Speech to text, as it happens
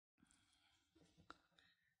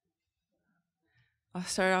I'll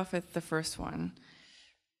start off with the first one,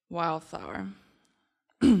 wildflower.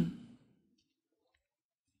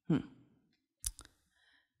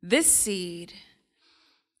 This seed,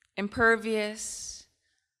 impervious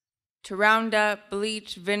to Roundup,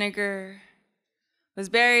 bleach, vinegar, was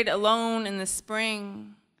buried alone in the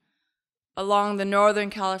spring along the Northern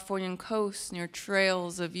Californian coast near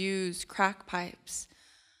trails of used crack pipes,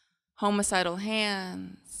 homicidal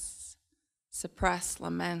hands, suppressed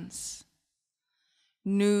laments.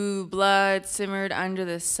 New blood simmered under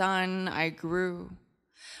the sun. I grew,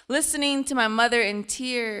 listening to my mother in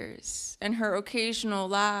tears and her occasional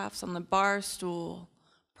laughs on the bar stool,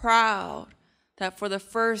 proud that for the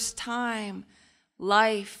first time,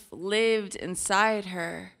 life lived inside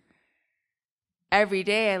her. Every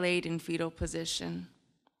day I laid in fetal position,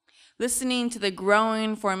 listening to the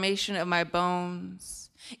growing formation of my bones,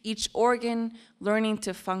 each organ learning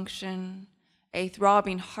to function, a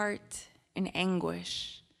throbbing heart in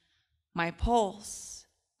anguish. My pulse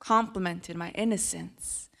complemented my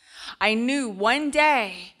innocence. I knew one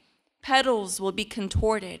day petals will be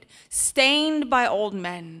contorted, stained by old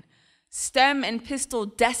men, stem and pistil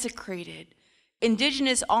desecrated.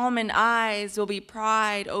 Indigenous almond eyes will be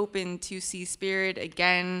pried open to see spirit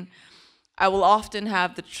again. I will often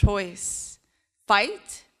have the choice,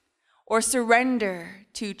 fight or surrender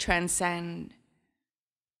to transcend.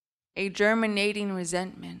 A germinating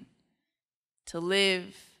resentment to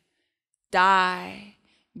live, die,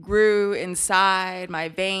 grew inside my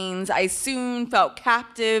veins. I soon felt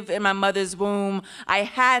captive in my mother's womb. I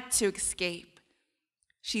had to escape.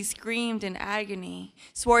 She screamed in agony,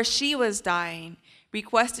 swore she was dying,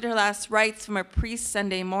 requested her last rites from a priest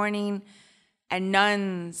Sunday morning, and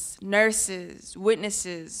nuns, nurses,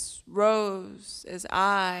 witnesses rose as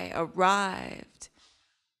I arrived.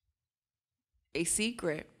 A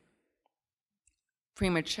secret,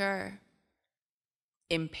 premature,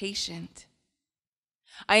 impatient.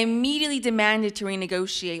 I immediately demanded to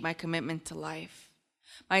renegotiate my commitment to life.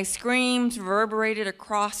 My screams reverberated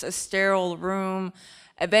across a sterile room.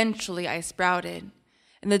 Eventually, I sprouted.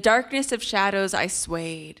 In the darkness of shadows, I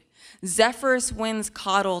swayed. Zephyr's winds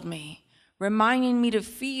coddled me, reminding me to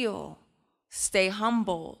feel, stay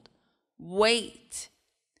humbled, wait,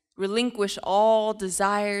 relinquish all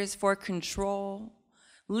desires for control.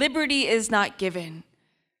 Liberty is not given.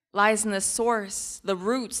 Lies in the source, the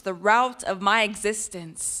roots, the route of my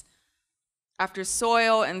existence. After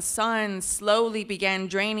soil and sun slowly began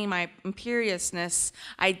draining my imperiousness,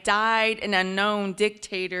 I died an unknown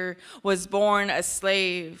dictator, was born a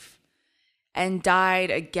slave, and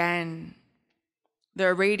died again.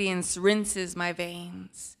 Their radiance rinses my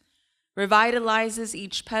veins, revitalizes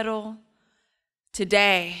each petal.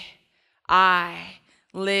 Today, I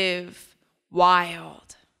live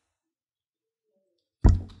wild.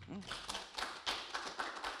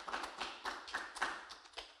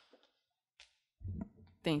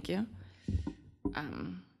 Thank you.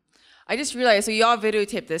 I just realized, so y'all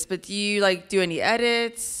videotape this, but do you do any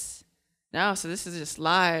edits? No, so this is just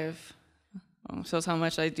live. Shows how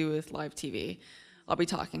much I do with live TV. I'll be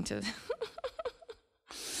talking to.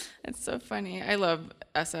 It's so funny. I love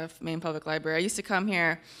SF, Maine Public Library. I used to come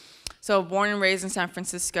here. So born and raised in San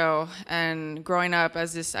Francisco, and growing up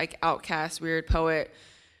as this outcast, weird poet,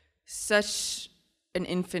 such an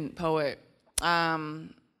infant poet.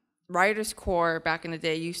 Writers Corps back in the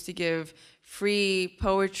day used to give free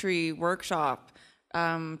poetry workshop,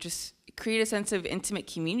 just create a sense of intimate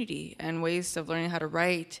community and ways of learning how to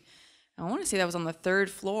write. I want to say that was on the 3rd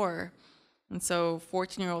floor. And so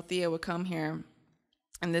 14-year-old Thea would come here,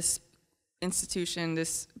 and this institution,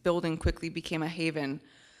 this building quickly became a haven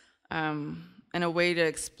and a way to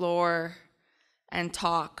explore and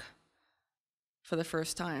talk for the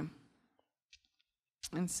first time.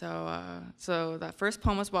 And so that first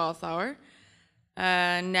poem was Wildflower.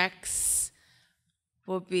 Next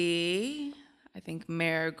will be, I think,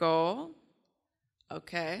 Marigold.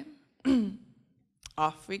 Okay,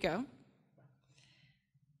 off we go.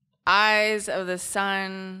 Eyes of the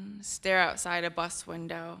sun stare outside a bus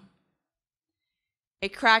window. A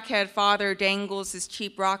crackhead father dangles his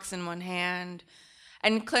cheap rocks in one hand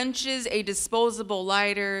and clenches a disposable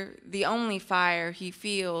lighter, the only fire he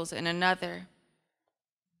feels, in another.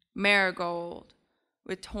 Marigold,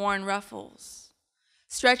 with torn ruffles,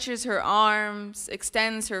 stretches her arms,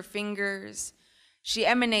 extends her fingers. She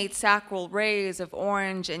emanates sacral rays of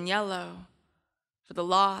orange and yellow for the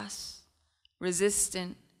lost,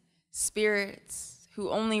 resistant spirits who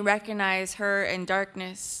only recognize her in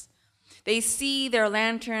darkness. They see their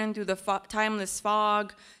lantern through the timeless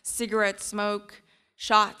fog, cigarette smoke,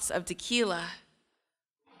 shots of tequila.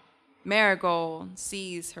 Marigold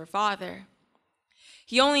sees her father.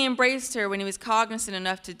 He only embraced her when he was cognizant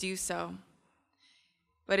enough to do so.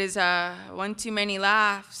 But his one too many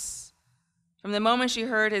laughs, from the moment she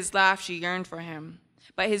heard his laugh, she yearned for him.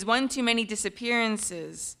 But his one too many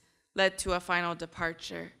disappearances led to a final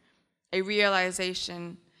departure, a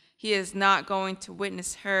realization he is not going to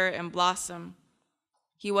witness her and blossom.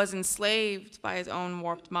 He was enslaved by his own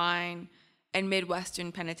warped mind and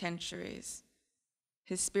Midwestern penitentiaries.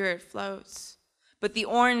 His spirit floats, but the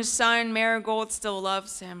orange sun, Marigold, still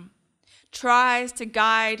loves him, tries to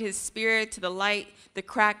guide his spirit to the light. The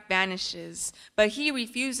crack vanishes, but he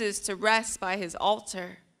refuses to rest by his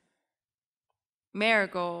altar.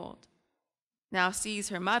 Marigold now sees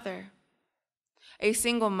her mother, a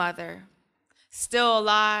single mother, still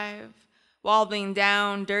alive, wobbling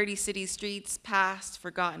down dirty city streets past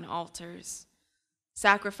forgotten altars,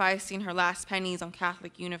 sacrificing her last pennies on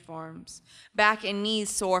Catholic uniforms, back and knees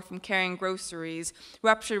sore from carrying groceries,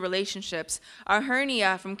 ruptured relationships, a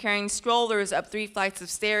hernia from carrying strollers up 3 flights of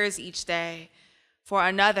stairs each day for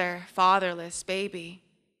another fatherless baby.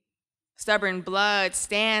 Stubborn blood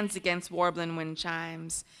stands against warbling wind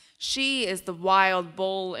chimes. She is the wild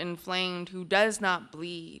bull inflamed who does not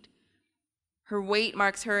bleed. Her weight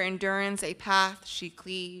marks her endurance, a path she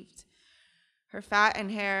cleaved. Her fat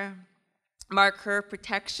and hair mark her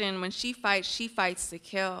protection. When she fights to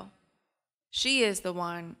kill. She is the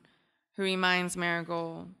one who reminds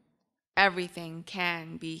Marigold everything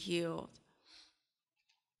can be healed.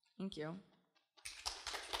 Thank you.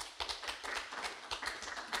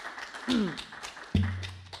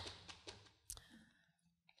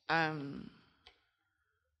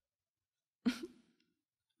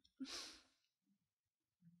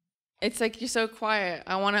 It's like you're so quiet.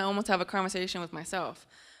 I want to almost have a conversation with myself,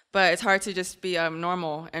 but it's hard to just be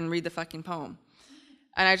normal and read the fucking poem.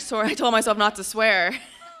 And I told myself not to swear,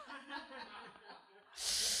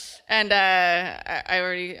 and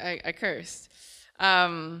I cursed.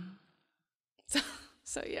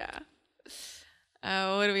 So yeah.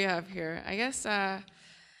 What do we have here? I guess, and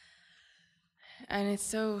it's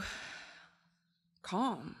so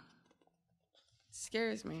calm. It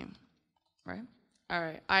scares me, right? All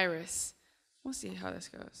right, Iris. We'll see how this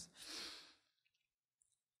goes.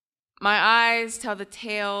 My eyes tell the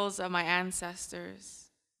tales of my ancestors.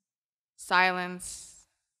 Silenced,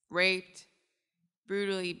 raped,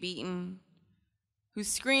 brutally beaten, who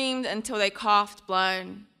screamed until they coughed blood,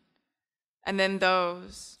 and then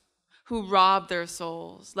those who robbed their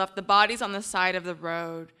souls, left the bodies on the side of the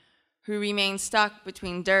road, who remained stuck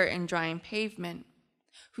between dirt and drying pavement,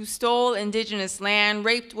 who stole indigenous land,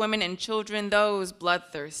 raped women and children, those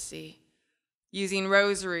bloodthirsty, using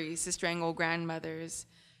rosaries to strangle grandmothers,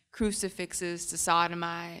 crucifixes to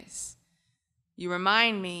sodomize. You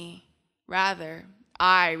remind me, rather,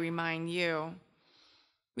 I remind you.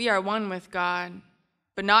 We are one with God,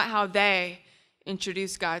 but not how they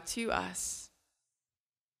introduce God to us.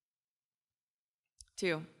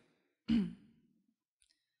 2.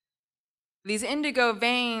 These indigo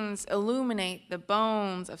veins illuminate the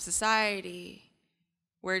bones of society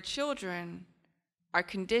where children are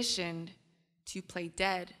conditioned to play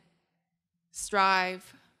dead,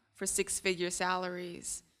 strive for 6-figure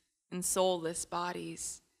salaries and soulless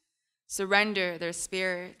bodies, surrender their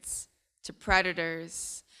spirits to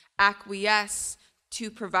predators, acquiesce to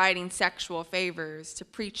providing sexual favors to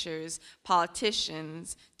preachers,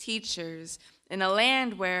 politicians, teachers, in a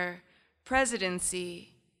land where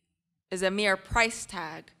presidency is a mere price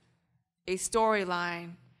tag, a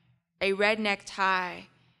storyline, a redneck tie,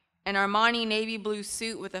 an Armani navy blue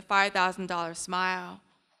suit with a $5,000 smile,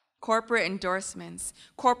 corporate endorsements.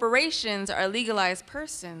 Corporations are legalized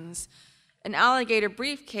persons. An alligator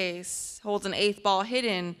briefcase holds an 8th ball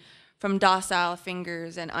hidden from docile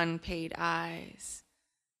fingers and unpaid eyes,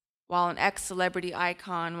 while an ex-celebrity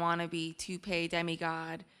icon wannabe toupee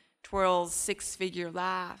demigod twirls 6-figure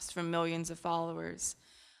laughs from millions of followers,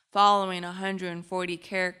 following 140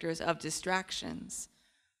 characters of distractions.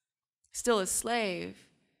 Still a slave,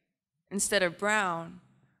 instead of brown,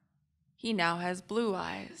 he now has blue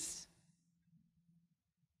eyes.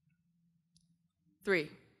 3.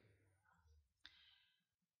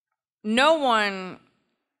 No one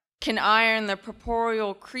can iron the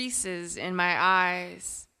purporeal creases in my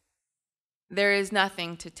eyes. There is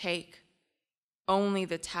nothing to take, only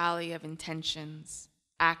the tally of intentions,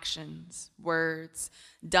 actions, words,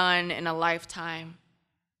 done in a lifetime.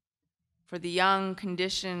 For the young,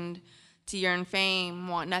 conditioned to yearn fame,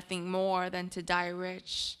 want nothing more than to die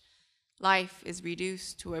rich. Life is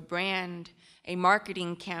reduced to a brand, a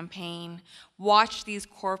marketing campaign. Watch these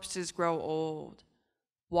corpses grow old.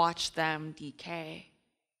 Watch them decay.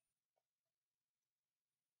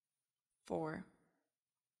 4.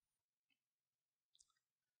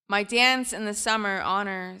 My dance in the summer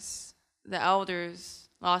honors the elders,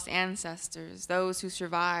 lost ancestors, those who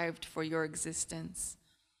survived for your existence.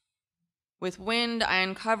 With wind, I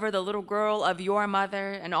uncover the little girl of your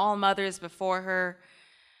mother and all mothers before her,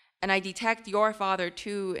 and I detect your father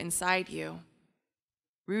too inside you.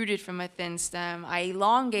 Rooted from a thin stem, I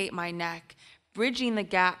elongate my neck, bridging the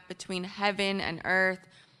gap between heaven and earth,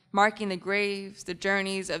 marking the graves, the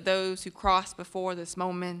journeys of those who crossed before this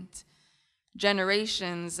moment.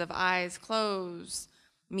 Generations of eyes closed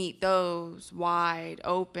meet those wide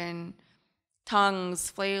open, tongues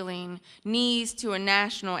flailing, knees to a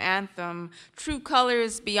national anthem, true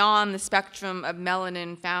colors beyond the spectrum of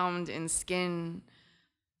melanin found in skin,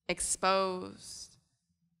 exposed.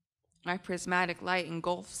 My prismatic light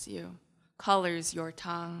engulfs you, colors your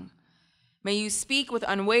tongue. May you speak with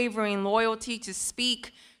unwavering loyalty to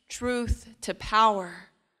speak truth to power.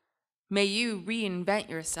 May you reinvent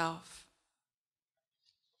yourself.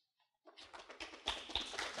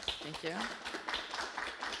 Thank you.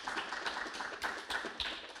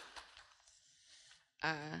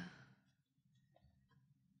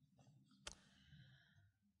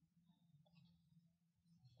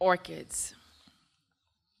 Orchids.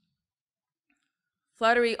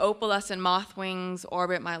 Fluttery opalescent moth wings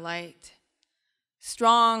orbit my light.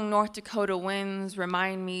 Strong North Dakota winds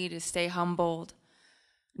remind me to stay humbled.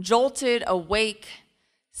 Jolted, awake,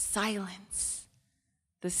 silence,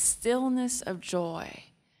 the stillness of joy,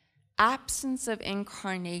 absence of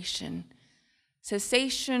incarnation,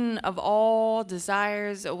 cessation of all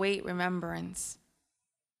desires await remembrance.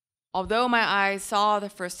 Although my eyes saw the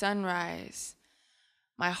first sunrise,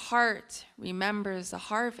 my heart remembers the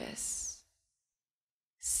harvest.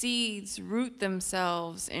 Seeds root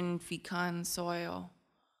themselves in fecund soil.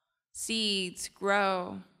 Seeds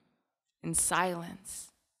grow in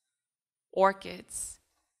silence. Orchids,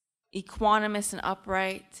 equanimous and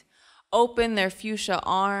upright, open their fuchsia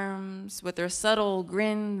arms. With their subtle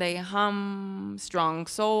grin, they hum, strong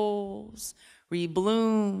souls,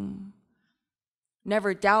 rebloom.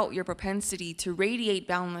 Never doubt your propensity to radiate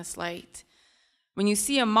boundless light. When you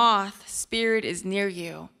see a moth, spirit is near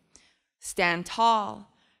you. Stand tall,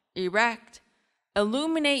 erect,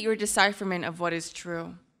 illuminate your decipherment of what is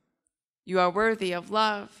true. You are worthy of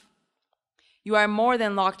love. You are more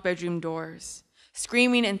than locked bedroom doors,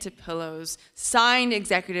 screaming into pillows, signed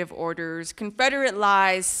executive orders, Confederate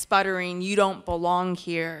lies sputtering, you don't belong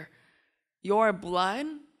here. Your blood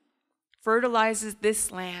fertilizes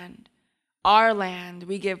this land, our land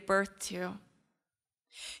we give birth to.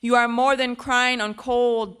 You are more than crying on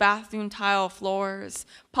cold bathroom tile floors,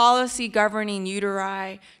 policy governing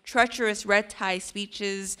uteri, treacherous red tie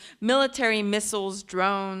speeches, military missiles,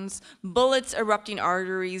 drones, bullets erupting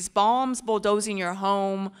arteries, bombs bulldozing your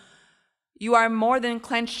home. You are more than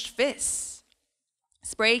clenched fists,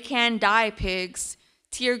 spray can dye pigs,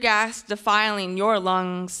 tear gas defiling your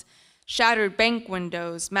lungs, shattered bank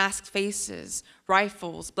windows, masked faces,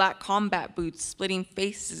 rifles, black combat boots splitting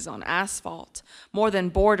faces on asphalt. More than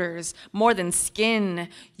borders, more than skin,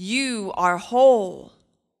 you are whole.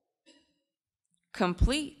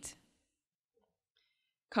 Complete.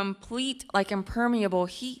 Complete like impermeable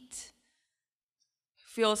heat.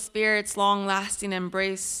 Feel spirit's long-lasting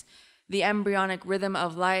embrace, the embryonic rhythm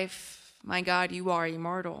of life. My God, you are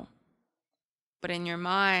immortal. But in your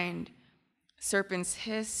mind, serpents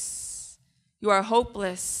hiss. You are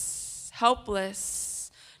hopeless,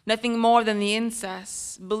 helpless, nothing more than the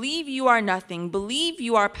incest. Believe you are nothing. Believe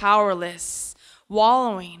you are powerless,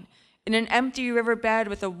 wallowing in an empty riverbed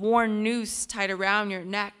with a worn noose tied around your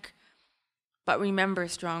neck. But remember,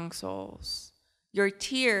 strong souls, your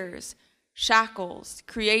tears, shackles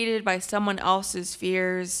created by someone else's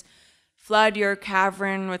fears, flood your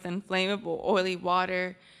cavern with inflammable, oily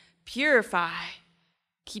water. Purify.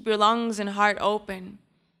 Keep your lungs and heart open.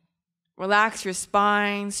 Relax your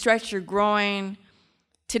spine, stretch your groin.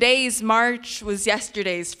 Today's march was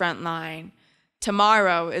yesterday's front line.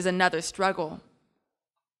 Tomorrow is another struggle.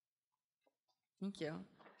 Thank you.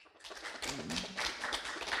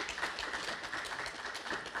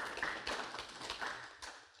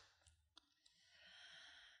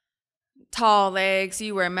 Tall legs,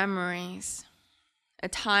 you were memories. A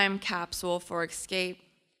time capsule for escape.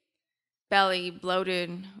 Belly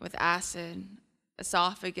bloated with acid.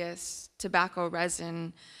 Esophagus, tobacco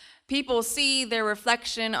resin. People see their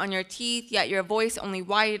reflection on your teeth, yet your voice only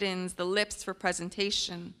widens the lips for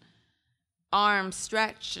presentation. Arms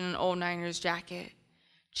stretch in an old Niners jacket.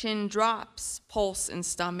 Chin drops, pulse in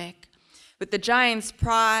stomach. With the giant's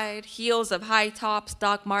pride, heels of high tops,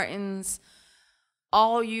 Doc Martens,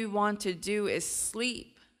 all you want to do is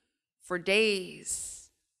sleep for days.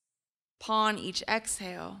 pawn each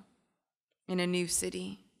exhale in a new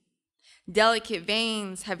city. Delicate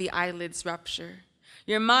veins, heavy eyelids rupture.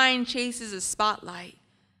 Your mind chases a spotlight.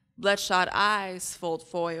 Bloodshot eyes fold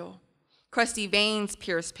foil. Crusty veins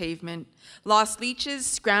pierce pavement. Lost leeches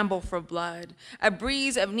scramble for blood. A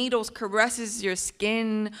breeze of needles caresses your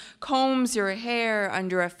skin, combs your hair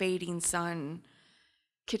under a fading sun.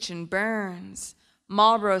 Kitchen burns,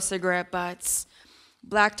 Marlboro cigarette butts,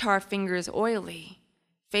 black tar fingers oily,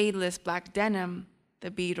 fadeless black denim, the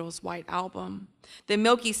Beatles' white album. The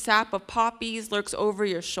milky sap of poppies lurks over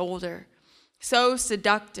your shoulder, so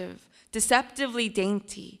seductive, deceptively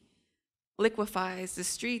dainty, liquefies the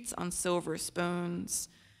streets on silver spoons.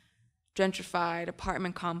 Gentrified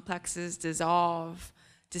apartment complexes dissolve,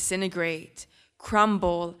 disintegrate,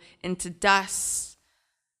 crumble into dust.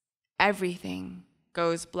 Everything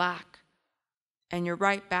goes black, and you're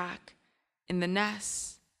right back in the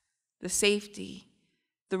nest, the safety,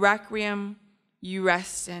 the requiem you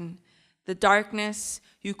rest in, the darkness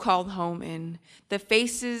you call home in, the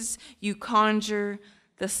faces you conjure,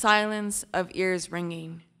 the silence of ears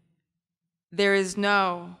ringing. There is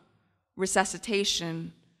no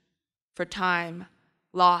resuscitation for time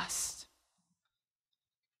lost.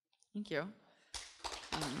 Thank you.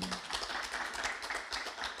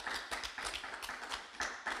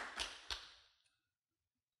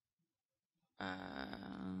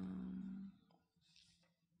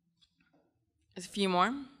 There's a few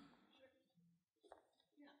more.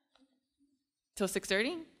 Till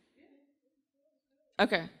 6:30?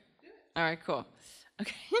 Okay. All right, cool.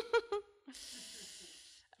 Okay.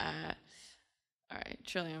 All right,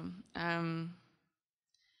 Trillium.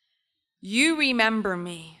 You remember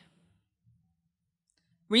me.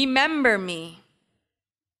 Remember me.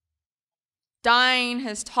 Dying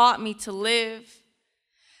has taught me to live.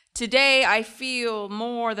 Today I feel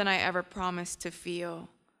more than I ever promised to feel.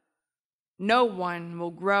 No one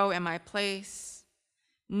will grow in my place.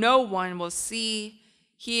 No one will see,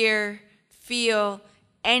 hear, feel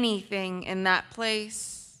anything in that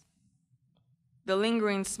place. The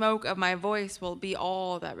lingering smoke of my voice will be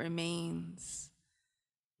all that remains.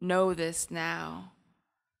 Know this now.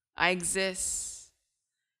 I exist.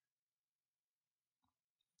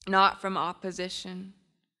 Not from opposition,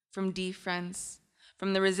 from defense,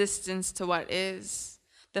 from the resistance to what is.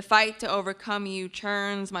 The fight to overcome you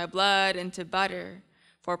churns my blood into butter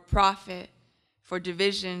for profit, for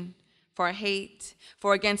division, for hate,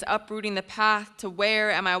 for against uprooting the path to where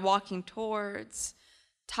am I walking towards?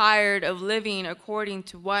 Tired of living according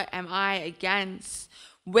to what am I against?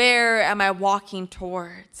 Where am I walking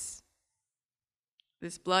towards?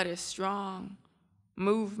 This blood is strong,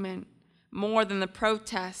 movement, more than the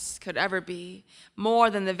protests could ever be, more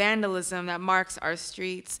than the vandalism that marks our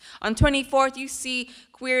streets. On 24th, you see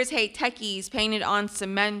queers hate techies painted on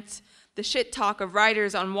cement. The shit talk of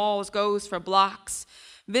writers on walls goes for blocks.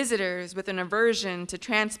 Visitors with an aversion to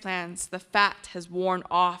transplants, the fat has worn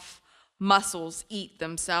off. Muscles eat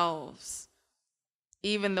themselves.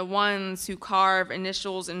 Even the ones who carve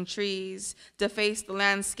initials in trees deface the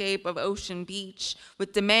landscape of Ocean Beach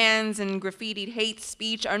with demands and graffitied hate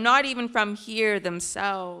speech are not even from here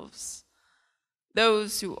themselves.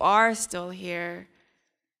 Those who are still here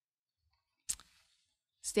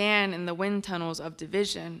stand in the wind tunnels of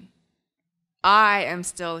division. I am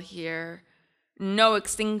still here. No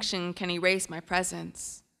extinction can erase my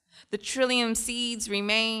presence. The trillium seeds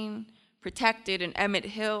remain protected in Emmett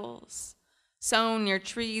Hills, sown near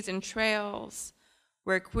trees and trails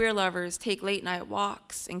where queer lovers take late night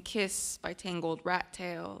walks and kiss by tangled rat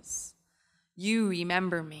tails. You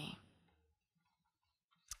remember me.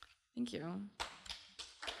 Thank you.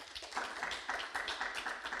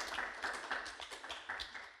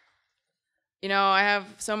 You know, I have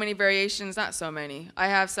so many variations, not so many. I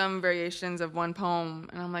have some variations of one poem,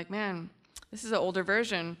 and I'm like, man, this is an older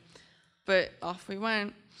version, but off we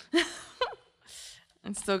went.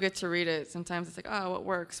 And still get to read it. Sometimes it's like, oh, what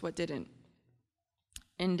works, what didn't?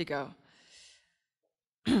 Indigo.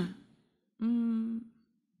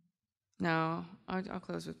 No, I'll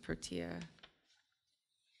close with Thea.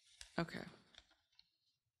 Okay.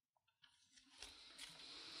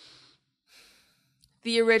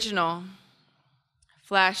 The original,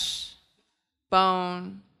 flesh,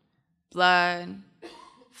 bone, blood,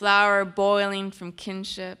 flower boiling from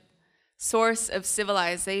kinship, source of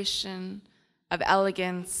civilization, of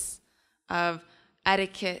elegance, of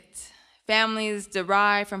etiquette. Families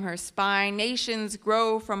derive from her spine, nations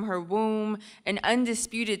grow from her womb, an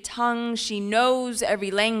undisputed tongue. She knows every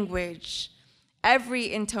language,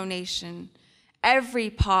 every intonation, every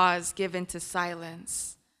pause given to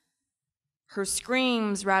silence. Her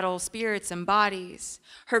screams rattle spirits and bodies.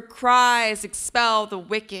 Her cries expel the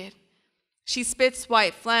wicked. She spits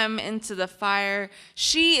white phlegm into the fire.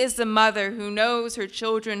 She is the mother who knows her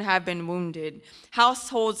children have been wounded,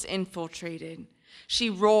 households infiltrated. She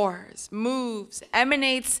roars, moves,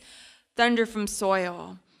 emanates thunder from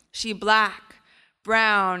soil. She black,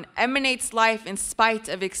 brown, emanates life in spite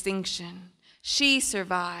of extinction. She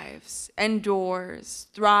survives, endures,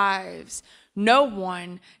 thrives. No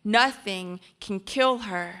one, nothing can kill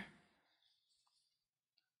her.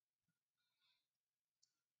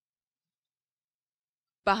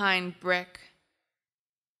 Behind brick,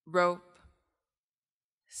 rope,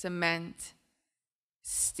 cement,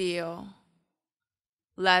 steel,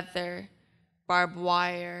 leather, barbed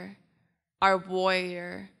wire, our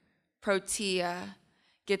warrior, Protea,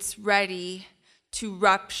 gets ready to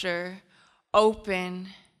rupture, open,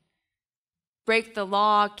 break the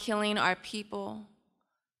law, killing our people.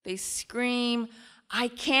 They scream, "I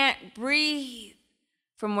can't breathe,"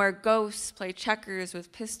 from where ghosts play checkers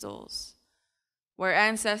with pistols, where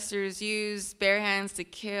ancestors used bare hands to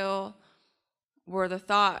kill, where the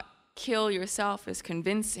thought, "kill yourself," is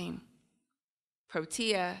convincing.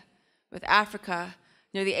 Protea, with Africa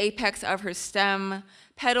near the apex of her stem,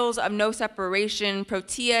 petals of no separation,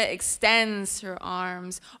 Protea extends her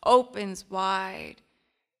arms, opens wide.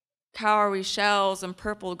 Cowrie shells and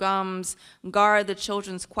purple gums guard the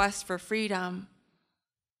children's quest for freedom.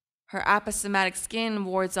 Her aposematic skin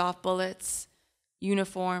wards off bullets,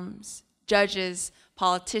 uniforms, judges,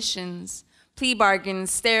 politicians, plea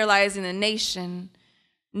bargains sterilizing the nation.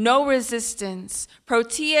 No resistance.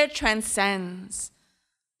 Protea transcends,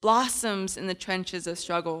 blossoms in the trenches of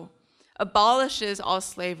struggle, abolishes all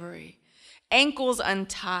slavery. Ankles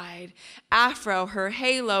untied, afro, her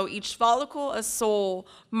halo, each follicle a soul,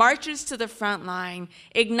 marches to the front line,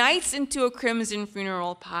 ignites into a crimson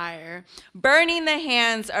funeral pyre, burning the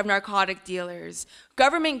hands of narcotic dealers,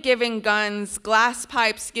 government-given guns, glass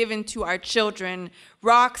pipes given to our children,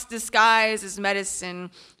 rocks disguised as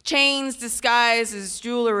medicine, chains disguised as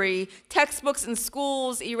jewelry, textbooks in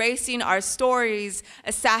schools erasing our stories,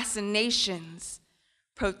 assassinations.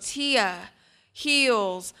 Protea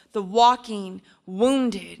heals the walking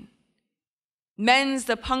wounded, mends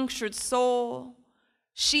the punctured soul.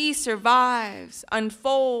 She survives,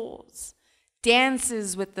 unfolds,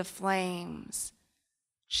 dances with the flames,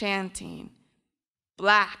 chanting,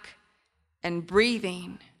 black and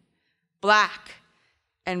breathing, black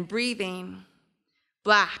and breathing,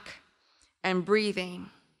 black and breathing,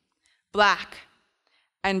 black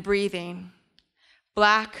and breathing,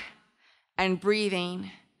 black and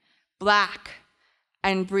breathing, black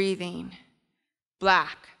and breathing,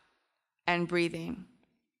 black and breathing.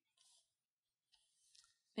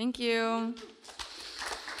 Thank you.